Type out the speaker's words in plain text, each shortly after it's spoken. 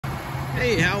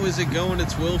Hey, how is it going?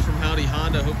 It's Will from Howdy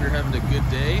Honda. Hope you're having a good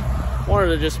day. Wanted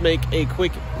to just make a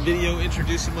quick video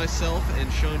introducing myself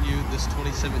and showing you this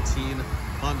 2017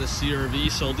 Honda CRV.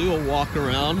 So I'll do a walk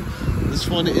around. This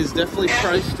one is definitely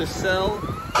priced to sell.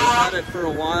 We've had it for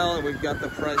a while and we've got the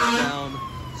price down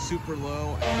super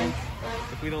low. I think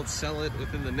if we don't sell it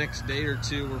within the next day or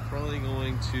two, we're probably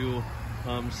going to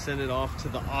send it off to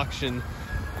the auction.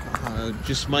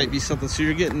 Just might be something. So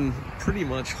you're getting pretty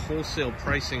much wholesale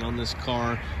pricing on this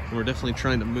car, and we're definitely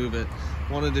trying to move it.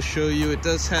 Wanted to show you, it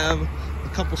does have a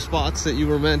couple spots that you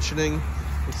were mentioning.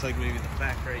 Looks like maybe the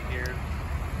back right here.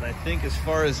 But I think as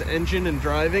far as engine and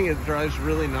driving, it drives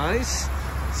really nice.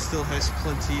 It still has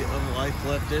plenty of life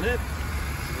left in it.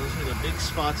 So those are the big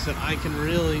spots that I can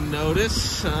really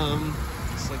notice.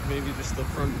 It's like maybe just the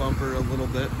front bumper a little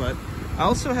bit, but I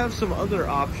also have some other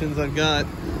options. I've got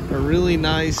a really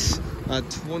nice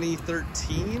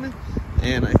 2013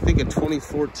 and I think a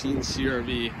 2014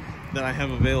 CRV that I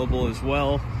have available as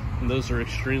well. And those are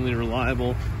extremely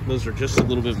reliable. Those are just a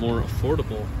little bit more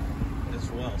affordable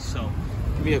as well. So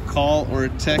give me a call or a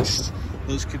text.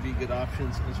 Those could be good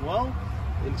options as well.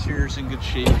 Interior's in good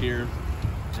shape here.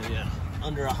 And yeah,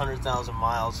 under 100,000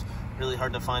 miles. Really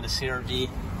hard to find a CRV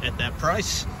at that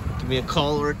price. Give me a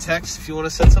call or a text if you want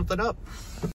to set something up.